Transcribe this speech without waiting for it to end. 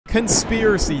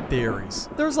Conspiracy theories.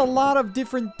 There's a lot of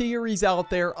different theories out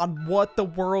there on what the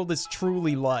world is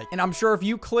truly like. And I'm sure if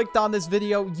you clicked on this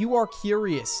video, you are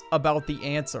curious about the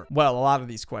answer. Well, a lot of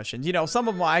these questions. You know, some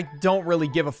of them I don't really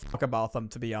give a fuck about them,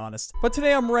 to be honest. But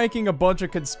today I'm ranking a bunch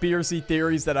of conspiracy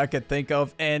theories that I could think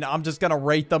of, and I'm just gonna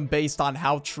rate them based on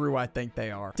how true I think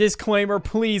they are. Disclaimer,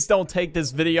 please don't take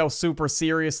this video super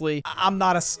seriously. I'm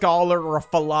not a scholar or a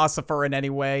philosopher in any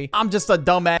way. I'm just a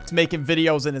dumbass making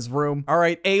videos in his room. All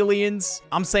right, aliens,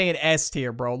 I'm saying S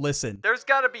tier, bro. Listen, there's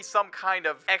gotta be some kind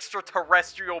of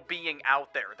extraterrestrial being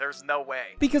out there. There's no way.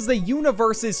 Because the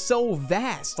universe is so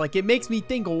vast. Like, it makes me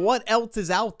think, what else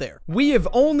is out there? We have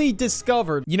only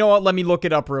discovered, you know what? Let me look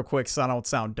it up real quick so I don't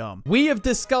sound dumb. We have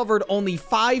discovered only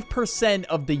 5%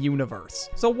 of the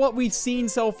universe. So what we've seen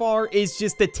so far is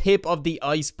just the tip of the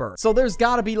iceberg. So there's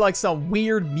gotta be like some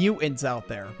weird mutants out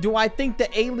there. Do I think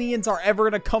the aliens are ever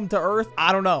gonna come to Earth?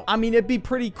 I don't know. I mean, it'd be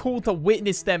pretty cool to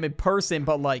witness them in person,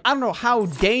 but like, I don't know how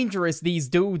dangerous these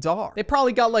dudes are. They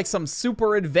probably got like some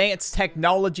super advanced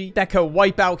technology that could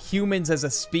wipe out humans as a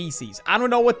species. I don't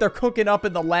know what they're cooking up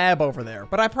in the lab over there,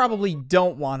 but I probably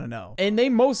don't want to know. And they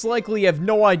most likely have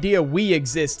no idea we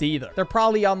exist either. They're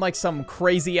probably on like some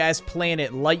crazy ass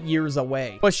planet light years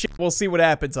away. But shit, we'll see what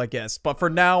happens, I guess. But for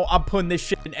now, I'm putting this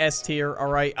shit in S tier,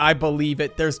 all right? I believe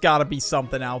it. There's gotta be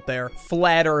something out there.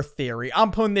 Flat Earth theory.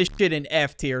 I'm putting this shit in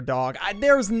F tier, dog.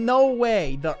 There's no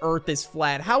way the Earth is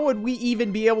flat. How would we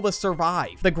even be able to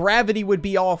survive? The gravity would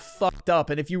be all fucked up,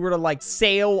 and if you were to like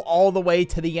sail all the way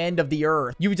to the end of the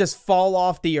Earth, you would just fall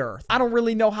off the Earth. I don't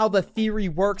really know how the theory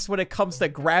works when it comes to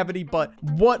gravity, but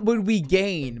what would we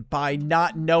gain by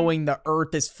not knowing the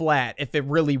Earth is flat if it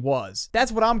really was?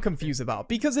 That's what I'm confused about,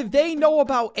 because if they know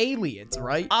about aliens,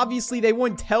 right? Obviously they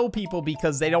wouldn't tell people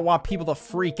because they don't want people to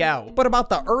freak out. But about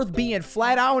the Earth being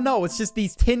flat, I don't know. It's just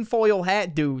these tinfoil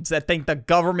hat dudes that think the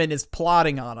government is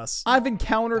plotting on us. I've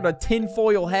encountered a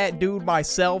tinfoil hat dude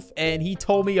myself, and he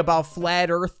told me about flat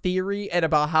Earth theory and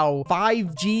about how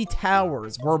 5G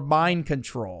towers were mind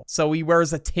control. So he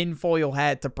wears a tinfoil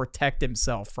hat to protect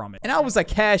himself from it. And I was a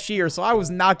cashier, so I was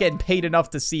not getting paid enough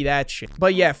to see that shit.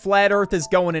 But yeah, flat Earth is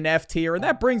going in F tier, and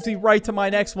that brings me right to my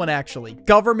next one, actually.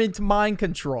 Government mind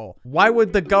control. Why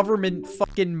would the government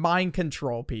fucking mind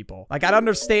control people? Like, I'd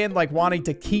understand, like, wanting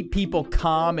to keep people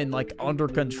calm and, like, under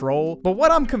control. But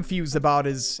what I'm confused about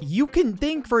is you can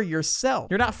think for yourself.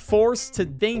 You're not forced to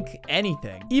think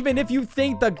anything. Even if you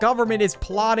think the government is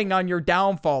plotting on your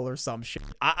downfall or some shit.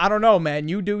 I don't know, man.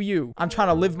 You do you. I'm trying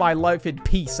to live my life in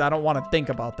peace. I don't want to think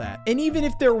about that. And even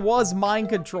if there was mind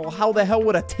control, how the hell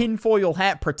would a tinfoil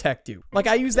hat protect you? Like,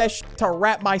 I use that shit to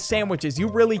wrap my sandwiches. You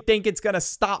really think it's gonna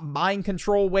stop mind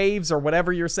control waves or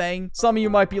whatever you're saying? Some of you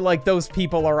might be like, those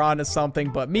people are onto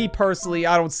something, but me personally,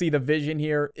 I don't see the vision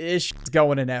here. This shit's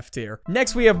going in F tier.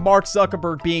 Next, we have Mark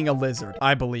Zuckerberg being a lizard.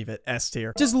 I believe it. S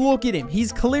tier. Just look at him.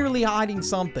 He's clearly hiding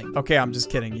something. Okay, I'm just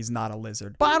kidding. He's not a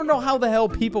lizard. But I don't know how the hell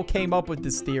people came up with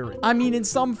this theory. I mean, in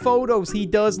some photos, he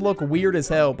does look weird as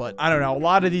hell, but I don't know. A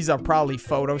lot of these are probably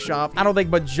Photoshopped. I don't think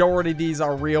majority of these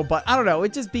are real, but I don't know.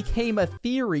 It just became a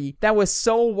theory that was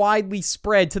so widely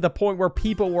spread to the point where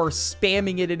people were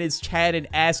spamming it in his chat and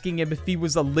asking him if he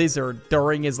was a lizard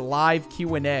during his live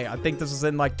Q&A. I think this was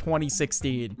in like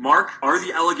 2016. Mark, are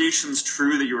the allegations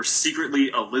true that you are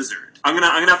secretly a lizard? I'm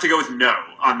gonna have to go with no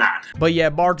on that. But yeah,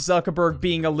 Mark Zuckerberg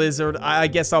being a lizard, I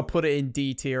guess I'll put it in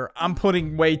D tier. I'm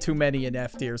putting way too many in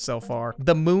F tier so far.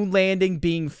 The moon landing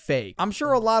being fake. I'm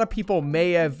sure a lot of people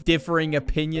may have differing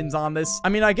opinions on this. I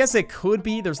mean, I guess it could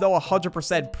be. There's no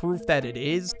 100% proof that it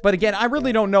is. But again, I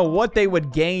really don't know what they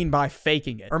would gain by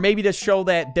faking it. Or maybe to show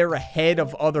that they're ahead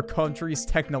of other countries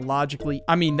technologically.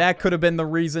 I mean, that could have been the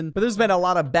reason. But there's been a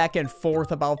lot of back and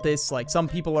forth about this. Like, some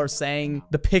people are saying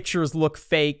the pictures look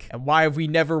fake, and why have we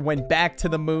never went back to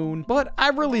the moon? But I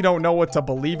really don't know what to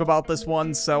believe about this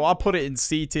one, so I'll put it in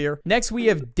C tier. Next, we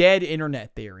have dead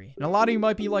internet theory. And a lot of you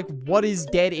might be like, what is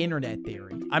dead internet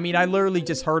theory? I mean, I literally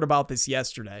just heard about this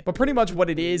yesterday. But pretty much what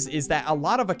it is that a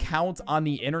lot of accounts on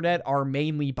the internet are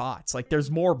mainly bots. Like, there's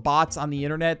more bots on the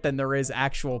internet than there is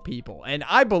actual people. And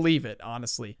I believe it,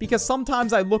 honestly. Because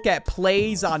sometimes I look at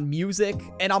plays on music,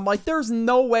 and I'm like, there's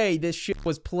no way this shit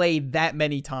was played that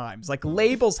many times. Like,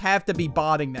 labels have to be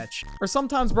botting that shit. Or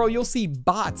sometimes, bro, you'll see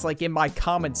bots, like, in my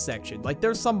comments section. Like,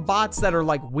 there's some bots that are,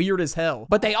 like, weird as hell.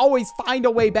 But they always find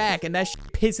a way back, and that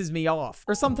shit pisses me off.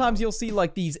 Or sometimes you'll see,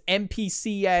 like, these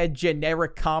NPC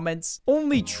generic comments.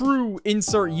 Only true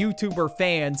insert YouTuber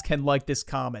fans can like this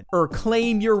comment. Or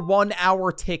claim your 1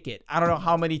 hour ticket. I don't know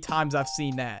how many times I've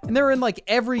seen that. And they're in, like,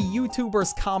 every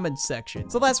YouTuber's comment section.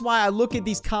 So that's why I look at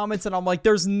these comments, and I'm like,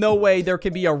 there's no way there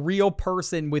could be a real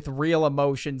person with real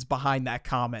emotions behind that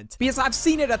comment. comment. Because I've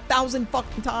seen it 1,000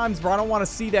 fucking times, bro. I don't want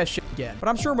to see that shit again. But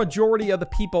I'm sure a majority of the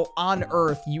people on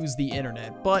Earth use the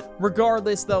internet. But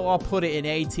regardless, though, I'll put it in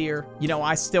A tier. You know,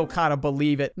 I still kind of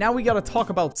believe it. Now we got to talk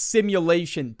about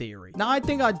simulation theory. Now, I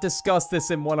think I discussed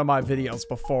this in one of my videos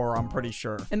before, I'm pretty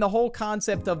sure. And the whole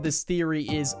concept of this theory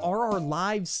is, are our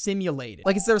lives simulated?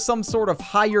 Like, is there some sort of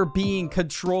higher being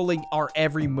controlling our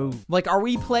every move? Like, are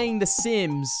we playing The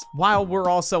Sims while we're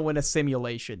also in a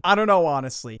simulation? I don't know,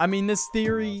 honestly. I mean, this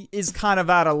theory is kind of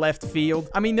out of left field.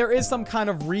 I mean, there is some kind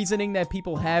of reasoning that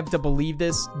people have to believe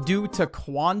this due to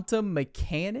quantum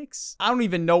mechanics. I don't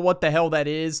even know what the hell that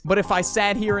is, but if I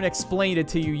sat here and explained it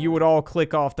to you, you would all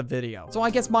click off the video. So I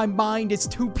guess my mind is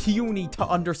too puny to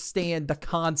understand the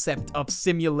concept of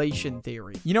simulation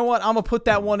theory. You know what? I'm gonna put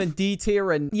that one in D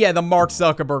tier, and yeah, the Mark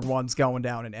Zuckerberg one's going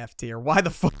down in F tier. Why the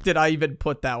fuck did I even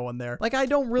put that one there? Like, I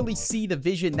don't really see the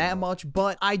vision that much,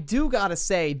 but I do gotta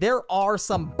say, there are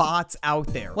some bots out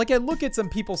there. Like, I look at some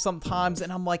people sometimes,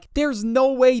 and I'm like, there's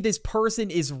no way this person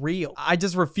is real. I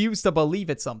just refuse to believe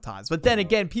it sometimes. But then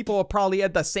again, people have probably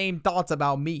had the same thoughts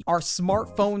about me. Are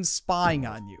smartphones spying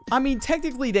on you? I mean,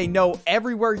 technically, they know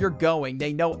everywhere you're going.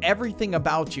 They know everything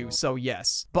about you, so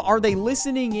yes. But are they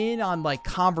listening in on, like,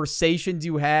 conversations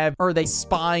you have? Or are they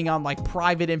spying on, like,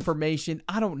 private information?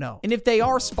 I don't know. And if they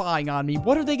are spying on me,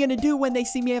 what are they gonna do when they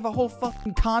see me have a whole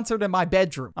fucking concert in my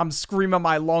bedroom? I'm screaming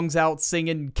my lungs out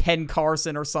singing Ken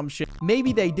Carson or some shit.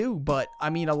 Maybe they do, but I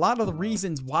mean, a lot of the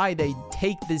reasons why they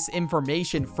take this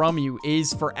information from you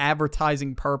is for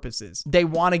advertising purposes. They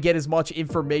want to get as much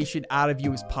information out of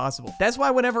you as possible. That's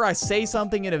why whenever I say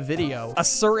something in a video, a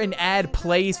certain ad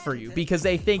plays for you because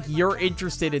they think you're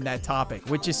interested in that topic,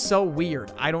 which is so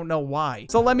weird. I don't know why.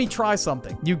 So let me try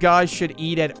something. You guys should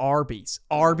eat at Arby's.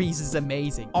 Arby's is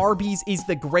amazing. Arby's is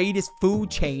the greatest food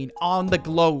chain on the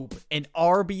globe, and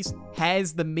Arby's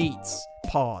has the meats.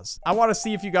 Pause. I want to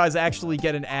see if you guys actually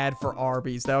get an ad for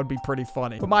Arby's. That would be pretty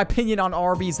funny. But my opinion on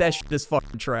Arby's, that shit is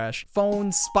fucking trash.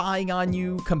 Phones spying on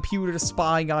you, computers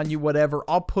spying on you, whatever.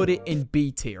 I'll put it in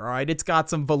B tier, all right? It's got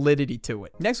some validity to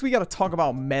it. Next, we got to talk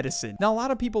about medicine. Now, a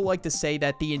lot of people like to say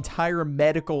that the entire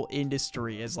medical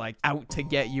industry is like out to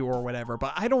get you or whatever,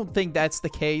 but I don't think that's the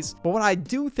case. But what I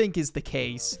do think is the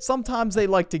case, sometimes they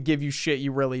like to give you shit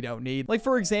you really don't need. Like,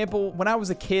 for example, when I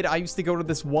was a kid, I used to go to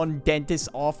this one dentist's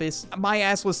office. My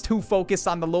ass was too focused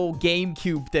on the little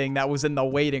GameCube thing that was in the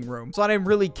waiting room, so I didn't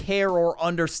really care or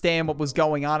understand what was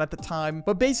going on at the time.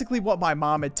 But basically what my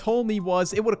mom had told me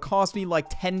was it would have cost me like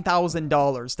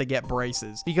 $10,000 to get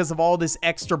braces because of all this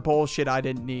extra bullshit I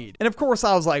didn't need. And of course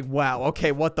I was like, wow,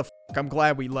 okay, what the fuck? I'm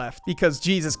glad we left, because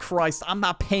Jesus Christ, I'm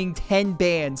not paying 10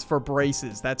 bands for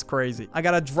braces. That's crazy. I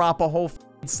gotta drop a whole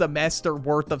semester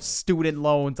worth of student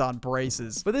loans on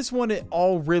braces. But this one, it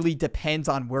all really depends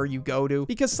on where you go to,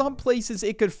 because some places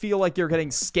it could feel like you're getting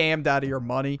scammed out of your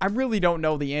money. I really don't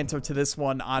know the answer to this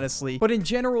one, honestly, but in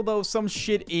general though, some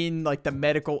shit in like the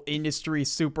medical industry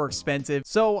is super expensive,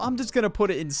 so I'm just gonna put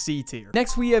it in C tier.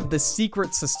 Next, we have the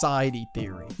secret society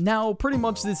theory. Now, pretty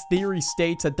much this theory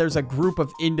states that there's a group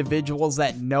of individuals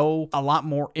that know a lot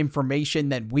more information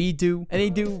than we do, and they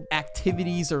do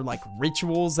activities or like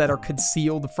rituals that are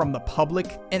concealed from the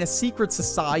public, and a secret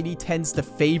society tends to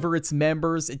favor its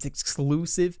members. It's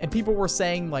exclusive, and people were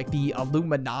saying like the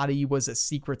Illuminati was a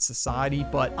secret society,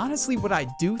 but honestly, what I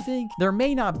do think, there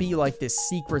may not be like this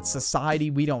secret society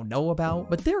we don't know about,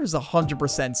 but there is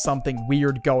 100% something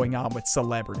weird going on with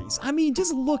celebrities. I mean,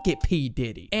 just look at P.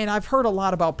 Diddy. And I've heard a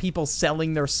lot about people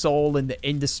selling their soul in the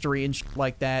industry and shit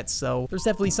like that, so there's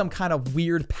definitely some kind of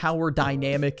weird power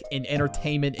dynamic in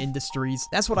entertainment industries.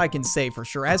 That's what I can say for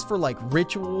sure. As for like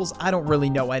rituals, I don't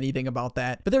really know anything about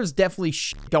that, but there's definitely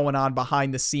shit going on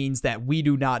behind the scenes that we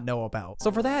do not know about.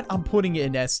 So for that, I'm putting it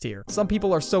in S tier. Some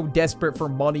people are so desperate for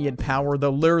money and power,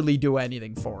 they'll literally do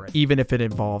anything for it, even if it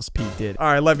involves P. Diddy.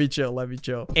 All right, let me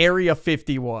chill. Area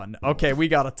 51. Okay, we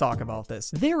gotta talk about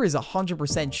this. There is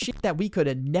 100% shit that we could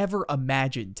have never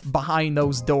imagined behind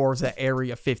those doors at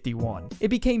Area 51. It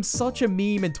became such a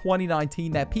meme in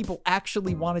 2019 that people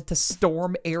actually wanted to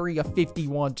storm Area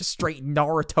 51, just straight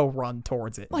Naruto run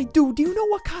towards it. Like, dude, do you know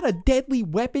what kind of deadly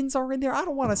weapons are in there? I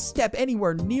don't want to step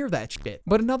anywhere near that shit.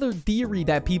 But another theory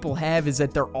that people have is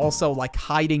that they're also like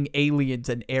hiding aliens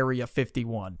in Area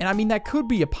 51. And I mean, that could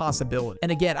be a possibility.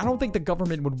 And again, I don't think the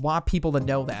government would want people to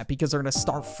know that, because they're gonna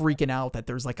start freaking out that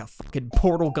there's like a fucking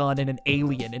portal gun and an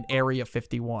alien in Area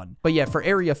 51. But yeah, for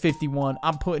Area 51,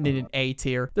 I'm putting it in A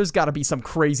tier. There's gotta be some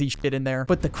crazy shit in there.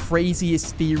 But the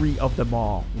craziest theory of them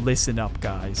all, listen up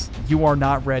guys, you are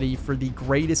not ready for the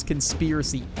greatest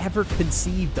conspiracy ever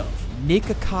conceived of.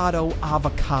 Nikocado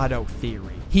avocado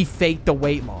theory. He faked the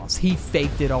weight loss. He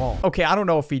faked it all. Okay, I don't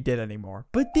know if he did anymore,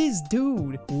 but this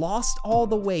dude lost all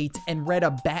the weight and read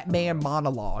a Batman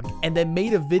monologue and then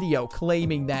made a video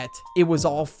claiming that it was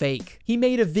all fake. He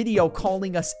made a video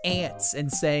calling us ants and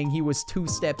saying he was 2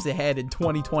 steps ahead in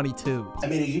 2022. I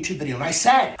made a YouTube video and I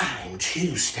said, I'm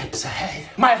 2 steps ahead.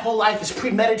 My whole life is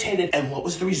premeditated. And what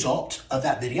was the result of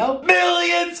that video?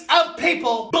 Millions of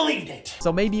people believed it.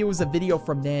 So maybe it was a video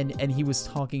from then and he was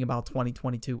talking about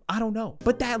 2022. I don't know.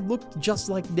 But that looked just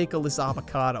like Nicholas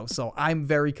Avocado, so I'm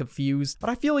very confused.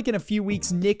 But I feel like in a few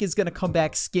weeks, Nick is gonna come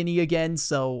back skinny again,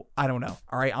 so I don't know.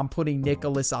 All right, I'm putting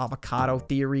Nicholas Avocado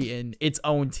theory in its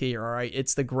own tier, all right?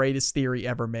 It's the greatest theory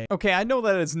ever made. Okay, I know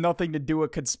that has nothing to do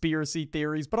with conspiracy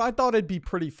theories, but I thought it'd be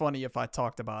pretty funny if I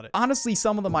talked about it. Honestly,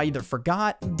 some of them I either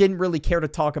forgot, didn't really care to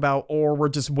talk about, or were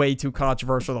just way too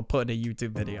controversial to put in a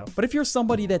YouTube video. But if you're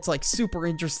somebody that's like super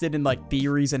interested in like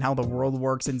theories and how the world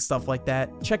works and stuff like that,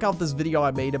 check out this video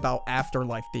I made about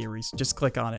afterlife theories. Just click on it.